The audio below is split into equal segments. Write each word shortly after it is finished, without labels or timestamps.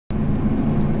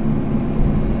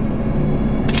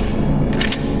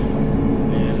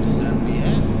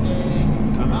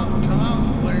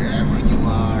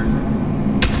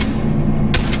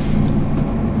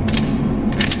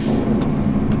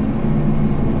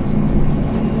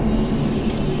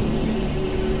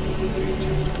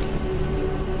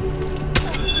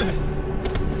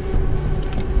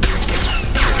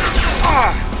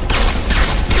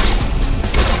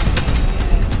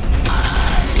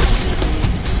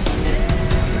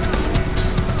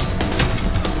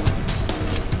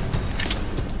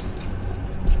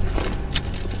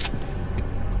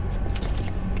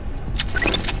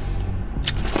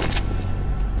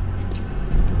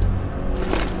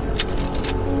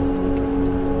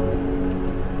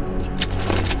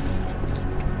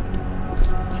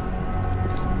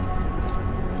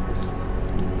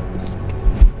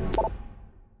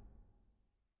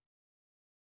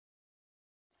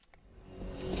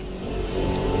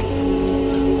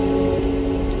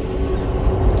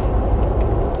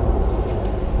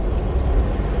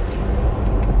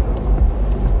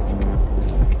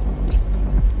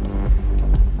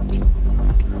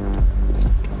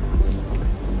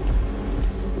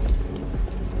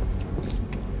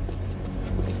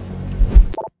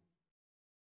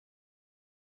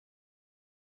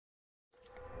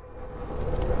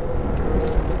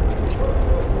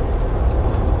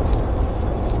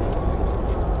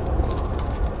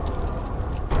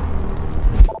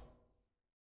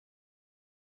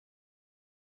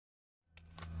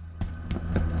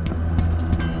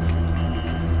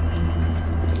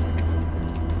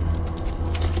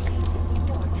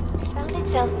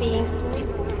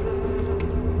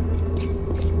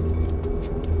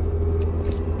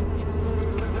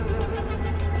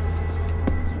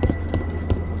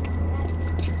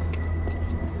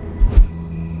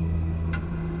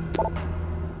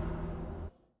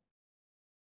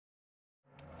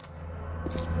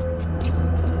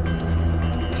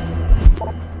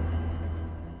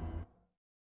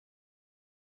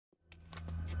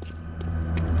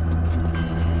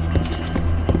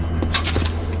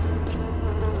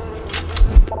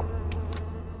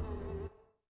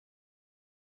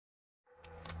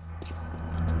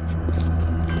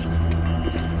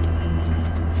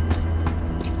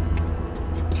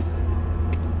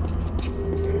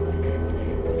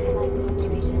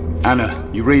Anna,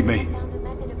 you read me?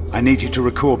 I need you to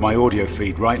record my audio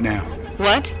feed right now.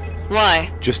 What?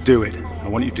 Why? Just do it. I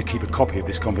want you to keep a copy of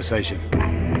this conversation.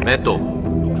 Meto,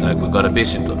 looks like we got a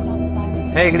visitor.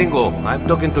 Hey gringo, I'm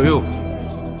talking to you.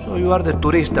 So you are the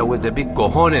turista with the big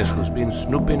cojones who's been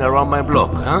snooping around my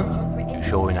block, huh? You're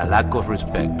showing a lack of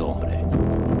respect, hombre.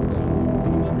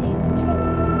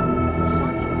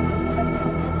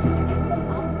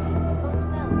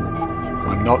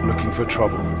 I'm not looking for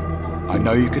trouble. I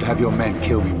know you could have your men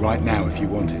kill me right now if you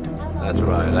wanted. That's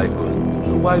right, I could.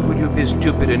 So why would you be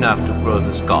stupid enough to cross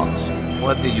the skulls?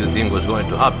 What did you think was going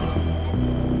to happen?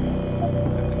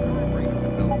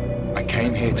 I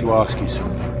came here to ask you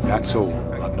something, that's all.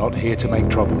 I'm not here to make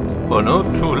trouble. Well,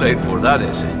 not too late for that,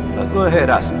 is it? But go ahead,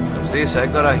 ask, because this I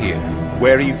gotta hear.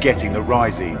 Where are you getting the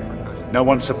Rhizine? No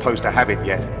one's supposed to have it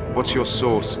yet. What's your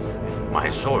source? My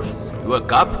source? You a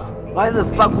cop? Why the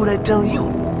fuck would I tell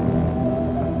you?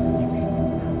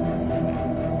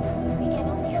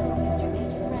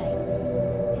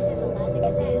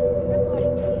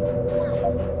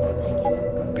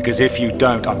 Because if you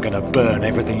don't, I'm gonna burn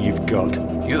everything you've got.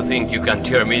 You think you can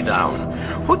tear me down?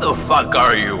 Who the fuck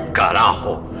are you,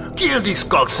 carajo? Kill this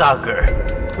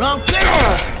cocksucker! Wrong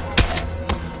place!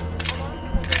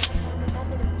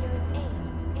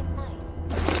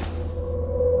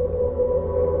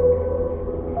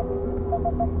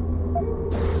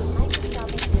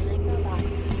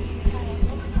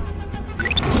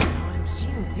 I'm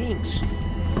seeing things.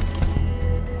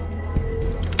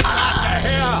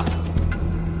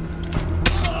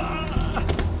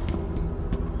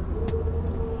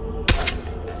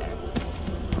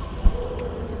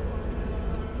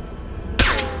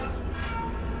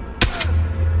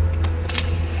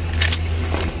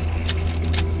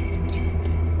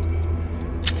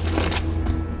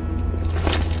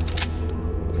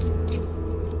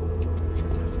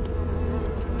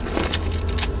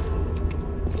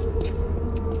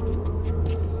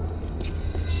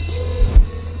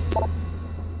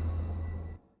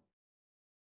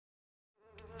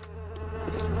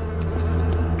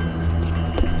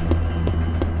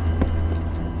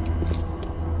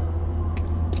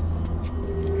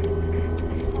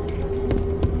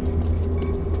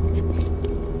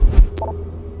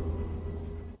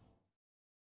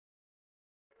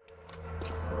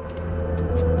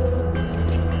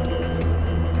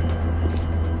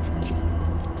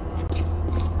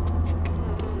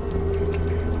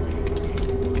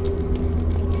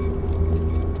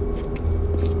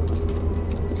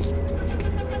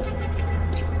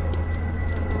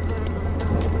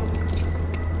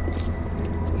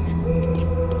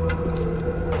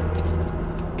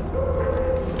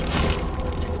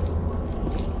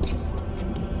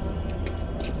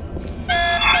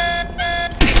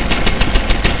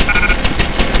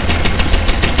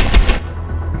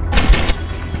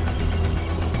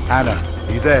 Anna,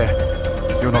 are you there?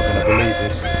 You're not gonna believe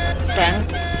this. Ben?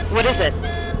 What is it?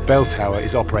 Bell Tower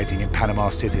is operating in Panama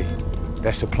City.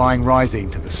 They're supplying Rhizine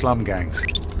to the slum gangs.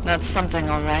 That's something,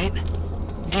 all right.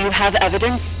 Do you have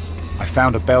evidence? I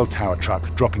found a Bell Tower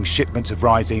truck dropping shipments of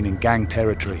Rhizine in gang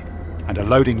territory, and a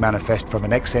loading manifest from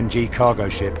an XNG cargo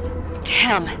ship.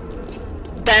 Damn.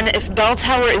 Ben, if Bell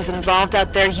Tower is involved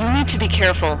out there, you need to be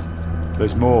careful.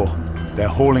 There's more. They're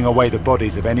hauling away the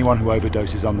bodies of anyone who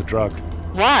overdoses on the drug.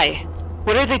 Why?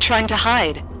 What are they trying to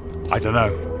hide? I don't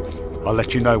know. I'll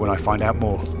let you know when I find out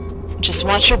more. Just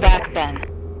watch your back, Ben.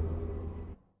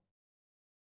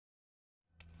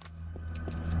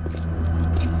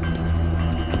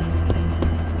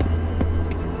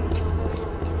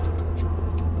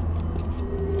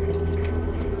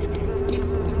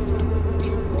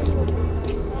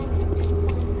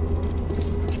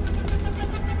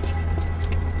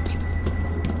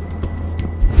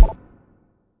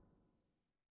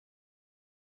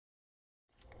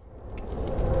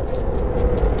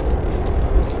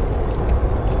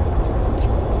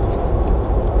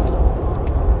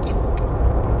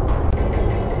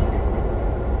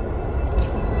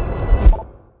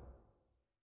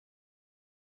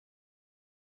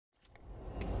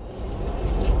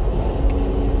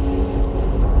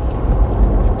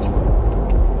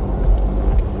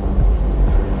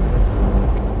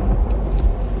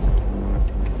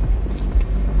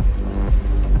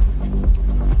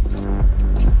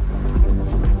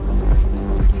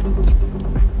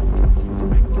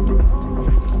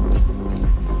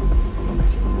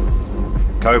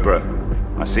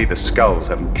 see the skulls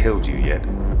haven't killed you yet.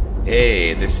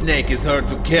 Hey, the snake is hard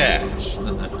to catch.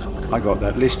 I got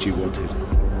that list you wanted.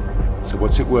 So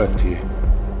what's it worth to you?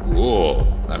 Whoa,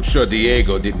 I'm sure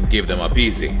Diego didn't give them up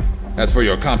easy. As for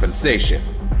your compensation,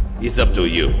 it's up to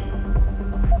you.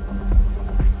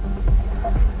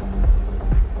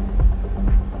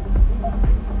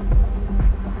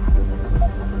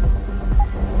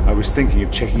 I was thinking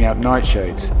of checking out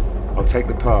Nightshades. I'll take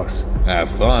the pass. Have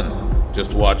fun.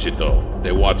 Just watch it though.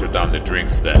 They water down the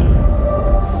drinks then.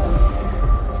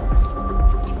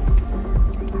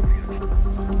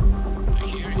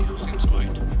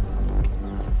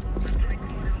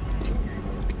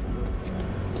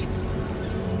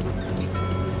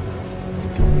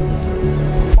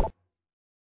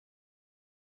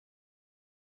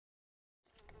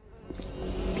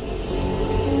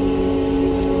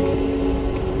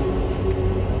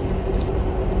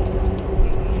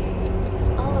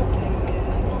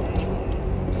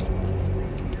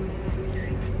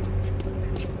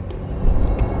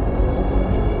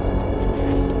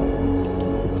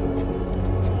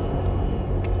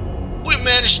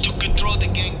 Managed to control the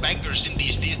gangbangers in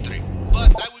this district,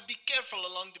 but I will be careful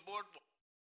along the boardwalk.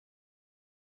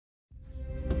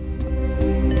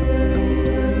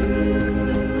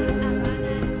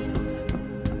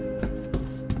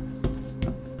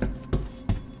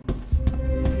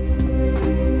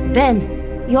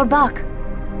 Ben, you're back.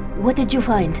 What did you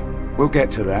find? We'll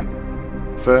get to that.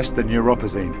 First, the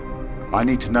neuropazine. I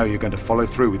need to know you're going to follow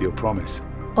through with your promise.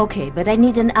 Okay, but I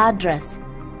need an address.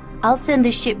 I'll send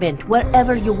the shipment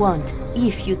wherever you want,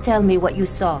 if you tell me what you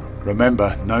saw.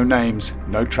 Remember, no names,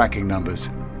 no tracking numbers.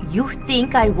 You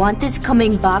think I want this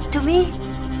coming back to me?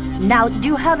 Now, do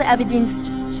you have evidence?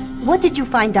 What did you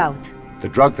find out? The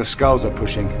drug the skulls are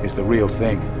pushing is the real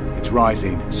thing. It's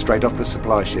Rysine, straight off the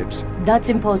supply ships. That's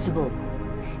impossible.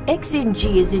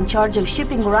 XNG is in charge of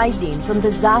shipping Rysine from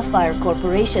the Sapphire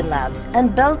Corporation labs,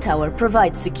 and Bell Tower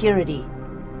provides security.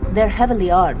 They're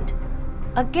heavily armed.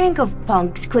 A gang of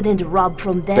punks couldn't rob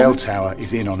from them. Bell Tower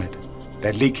is in on it.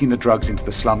 They're leaking the drugs into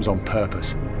the slums on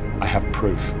purpose. I have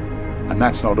proof. And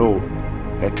that's not all.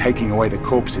 They're taking away the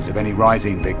corpses of any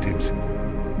Rysine victims.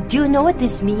 Do you know what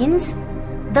this means?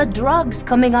 The drugs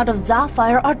coming out of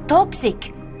Sapphire are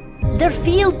toxic. They're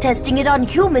field testing it on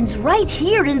humans right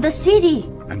here in the city.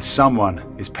 And someone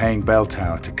is paying Bell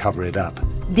Tower to cover it up.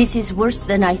 This is worse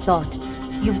than I thought.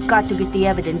 You've got to get the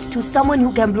evidence to someone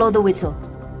who can blow the whistle.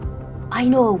 I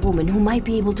know a woman who might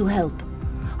be able to help.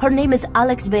 Her name is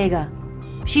Alex Vega.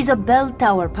 She's a Bell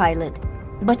Tower pilot,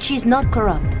 but she's not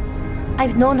corrupt.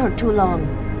 I've known her too long.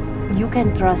 You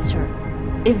can trust her.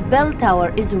 If Bell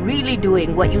Tower is really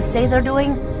doing what you say they're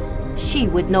doing, she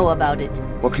would know about it.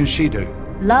 What can she do?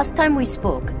 Last time we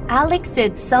spoke, Alex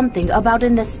said something about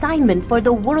an assignment for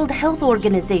the World Health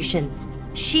Organization.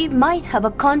 She might have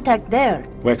a contact there.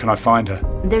 Where can I find her?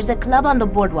 There's a club on the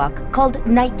boardwalk called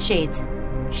Nightshades.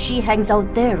 She hangs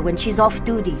out there when she's off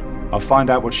duty. I'll find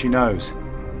out what she knows.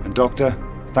 And Doctor,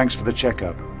 thanks for the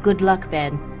checkup. Good luck,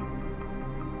 Ben.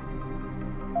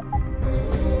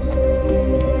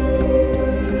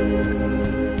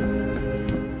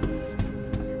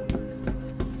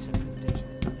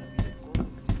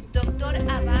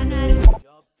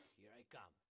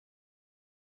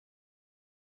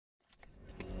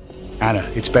 Anna,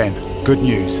 it's Ben. Good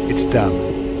news, it's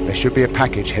done. There should be a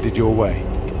package headed your way.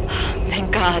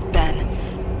 Thank God, Ben.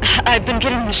 I've been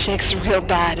getting the shakes real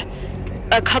bad.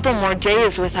 A couple more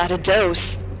days without a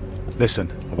dose.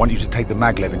 Listen, I want you to take the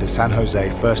maglev into San Jose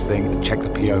first thing and check the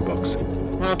P.O. box.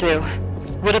 Will do.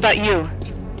 What about you?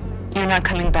 You're not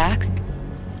coming back?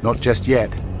 Not just yet.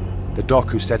 The doc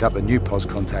who set up the new POS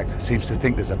contact seems to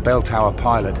think there's a Bell Tower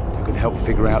pilot who can help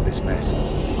figure out this mess.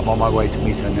 I'm on my way to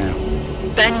meet her now.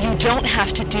 Ben, you don't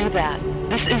have to do that.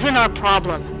 This isn't our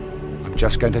problem. I'm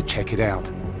just going to check it out.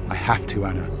 I have to,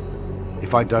 Anna.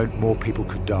 If I don't, more people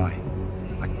could die.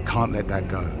 I can't let that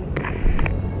go.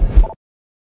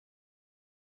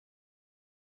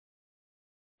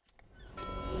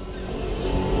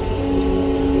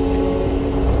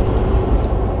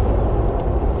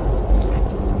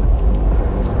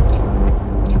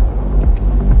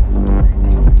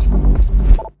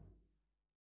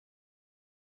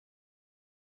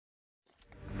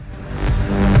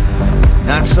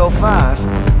 Not so fast.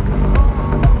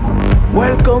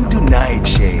 Welcome to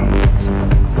Nightshades.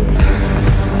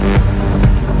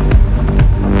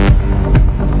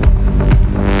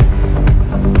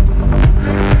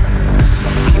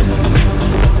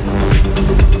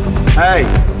 Hey,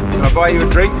 can I buy you a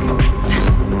drink?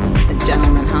 A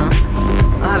gentleman, huh?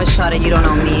 I'll have a shot at you don't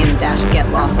know me and dash get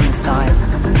lost on the side.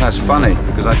 That's funny,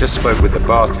 because I just spoke with the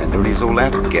bartender and he's all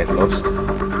out of get lost.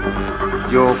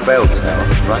 You're Bell Tower,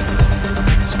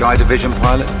 right? Sky Division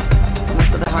pilot?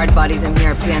 Most of the hard bodies in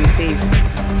here are PMCs.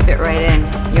 Fit right in.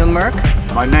 You a merc?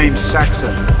 My name's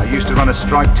Saxon. I used to run a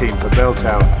strike team for Bell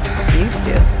Tower. Used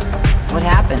to. What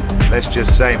happened? Let's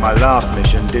just say my last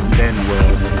mission didn't end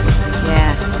well.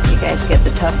 Yeah, you guys get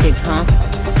the tough gigs, huh?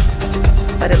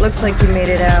 But it looks like you made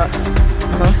it out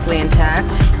mostly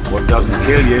intact. What doesn't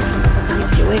kill you?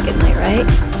 Keeps you awake at night,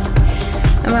 right?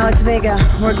 I'm Alex Vega,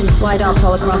 working flight ops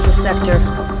all across the sector.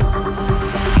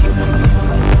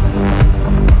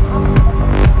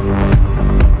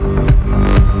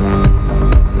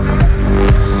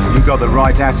 You got the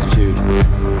right attitude.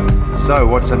 So,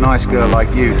 what's a nice girl like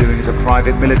you doing as a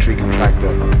private military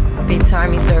contractor? Beats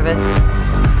army service.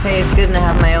 Pay is good and I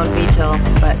have my own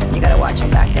VTOL, but you gotta watch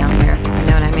your back down here. You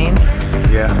know what I mean?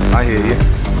 Yeah, I hear you.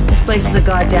 This place is the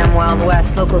goddamn Wild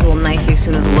West. Locals will knife you as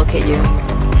soon as they look at you.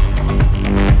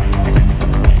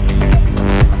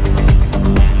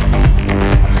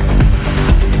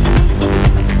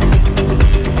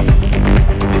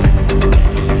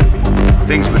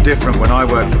 Things were different when I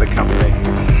worked for the company.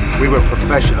 We were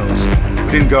professionals.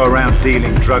 We didn't go around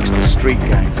dealing drugs to street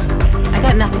gangs. I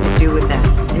got nothing to do with that,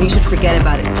 and you should forget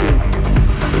about it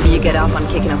too. Maybe you get off on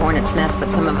kicking a hornet's nest,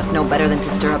 but some of us know better than to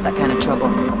stir up that kind of trouble.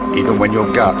 Even when your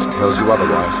gut tells you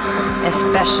otherwise.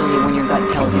 Especially when your gut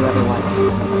tells you otherwise.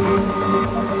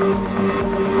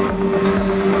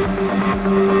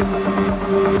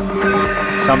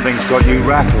 Something's got you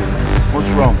rattled. What's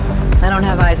wrong? I don't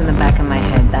have eyes in the back of my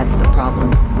head, that's the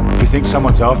problem. You think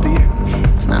someone's after you?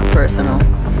 It's not personal.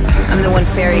 I'm the one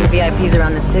ferrying VIPs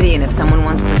around the city, and if someone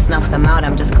wants to snuff them out,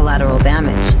 I'm just collateral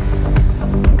damage.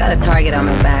 I've got a target on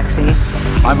my back, see?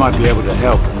 I might be able to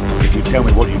help, if you tell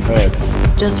me what you've heard.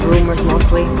 Just rumors,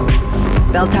 mostly.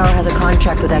 Bell Tower has a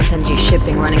contract with XNG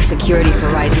Shipping, running security for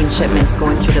rising shipments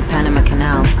going through the Panama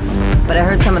Canal. But I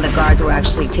heard some of the guards were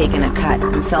actually taking a cut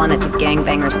and selling it to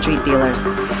gangbanger street dealers.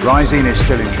 Rising is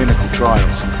still in clinical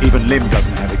trials. Even Lim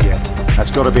doesn't have it yet.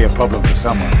 That's got to be a problem for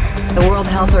someone. The World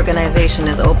Health Organization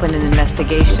has opened an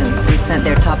investigation and sent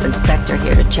their top inspector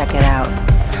here to check it out.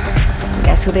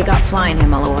 Guess who they got flying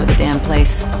him all over the damn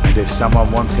place? And if someone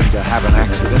wants him to have an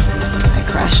accident? I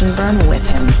crash and burn with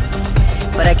him.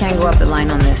 But I can't go up the line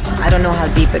on this. I don't know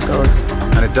how deep it goes.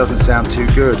 And it doesn't sound too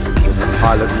good. A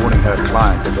pilot warning her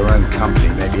client that her own company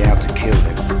may be out to kill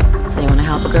him. So you want to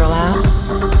help a girl out?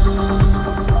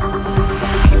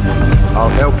 I'll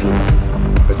help you,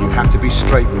 but you have to be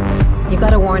straight with me. You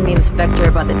gotta warn the inspector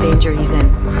about the danger he's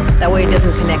in. That way it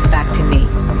doesn't connect back to me.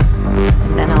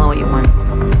 And then I'll owe you one.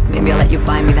 Maybe I'll let you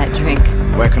buy me that drink.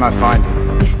 Where can I find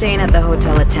him? He's staying at the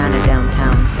Hotel Atana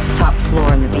downtown. Top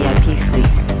floor in the VIP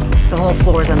suite. The whole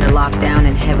floor is under lockdown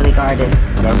and heavily guarded.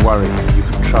 Don't worry, you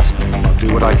can trust me. I'll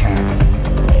do what I can.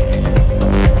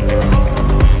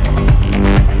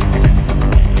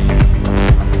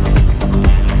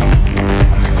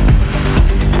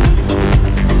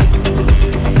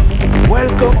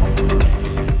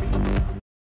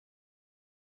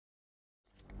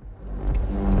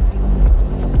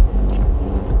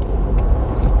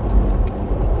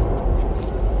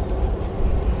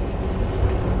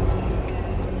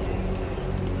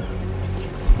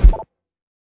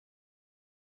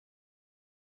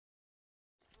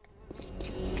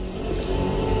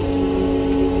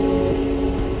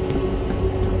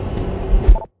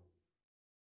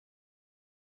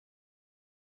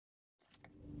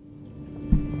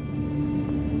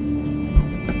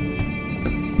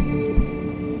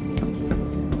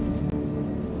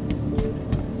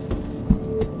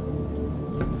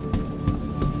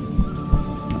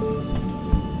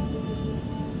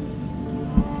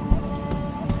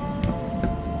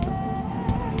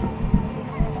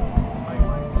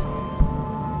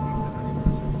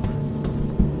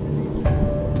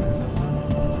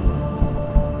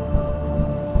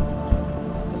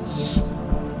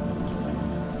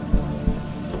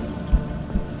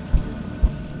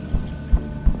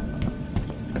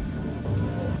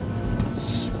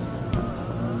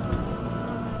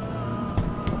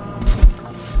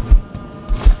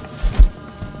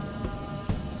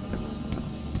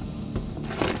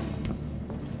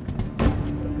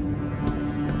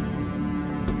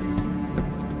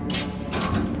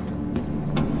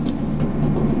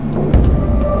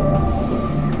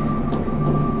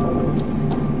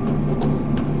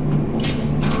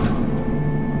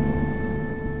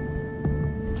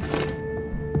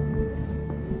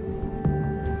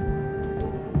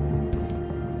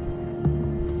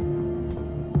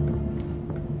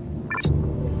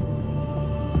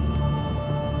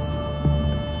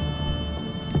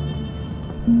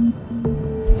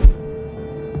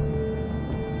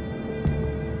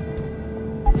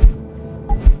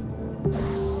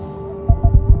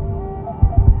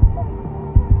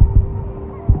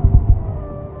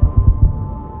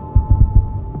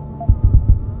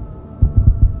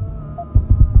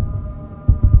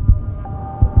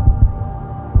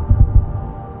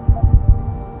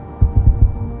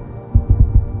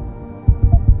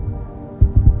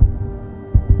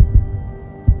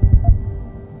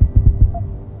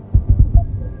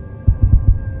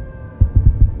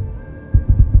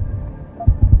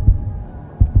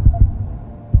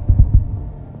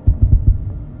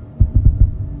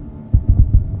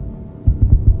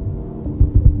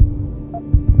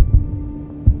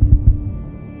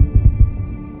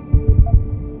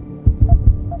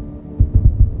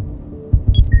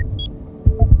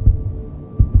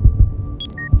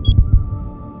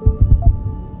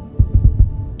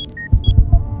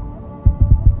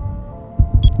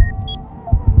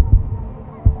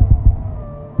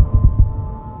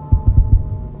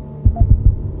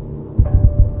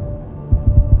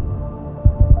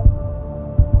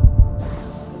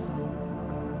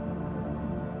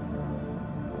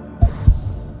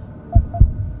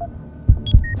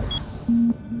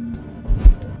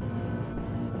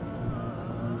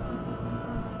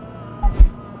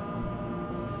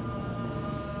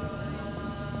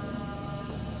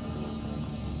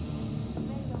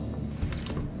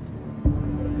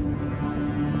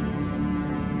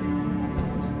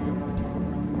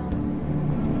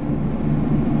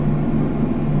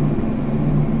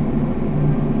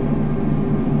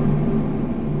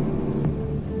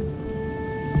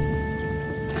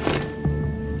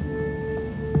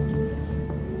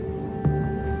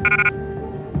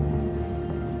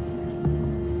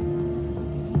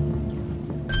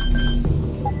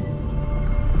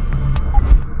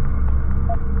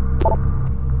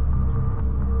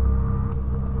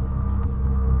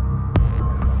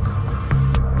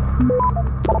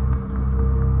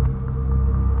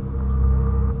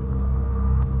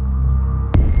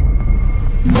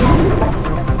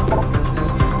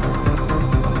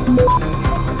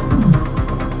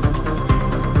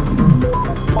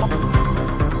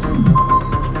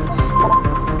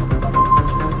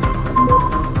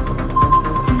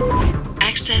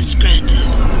 Access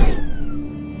granted.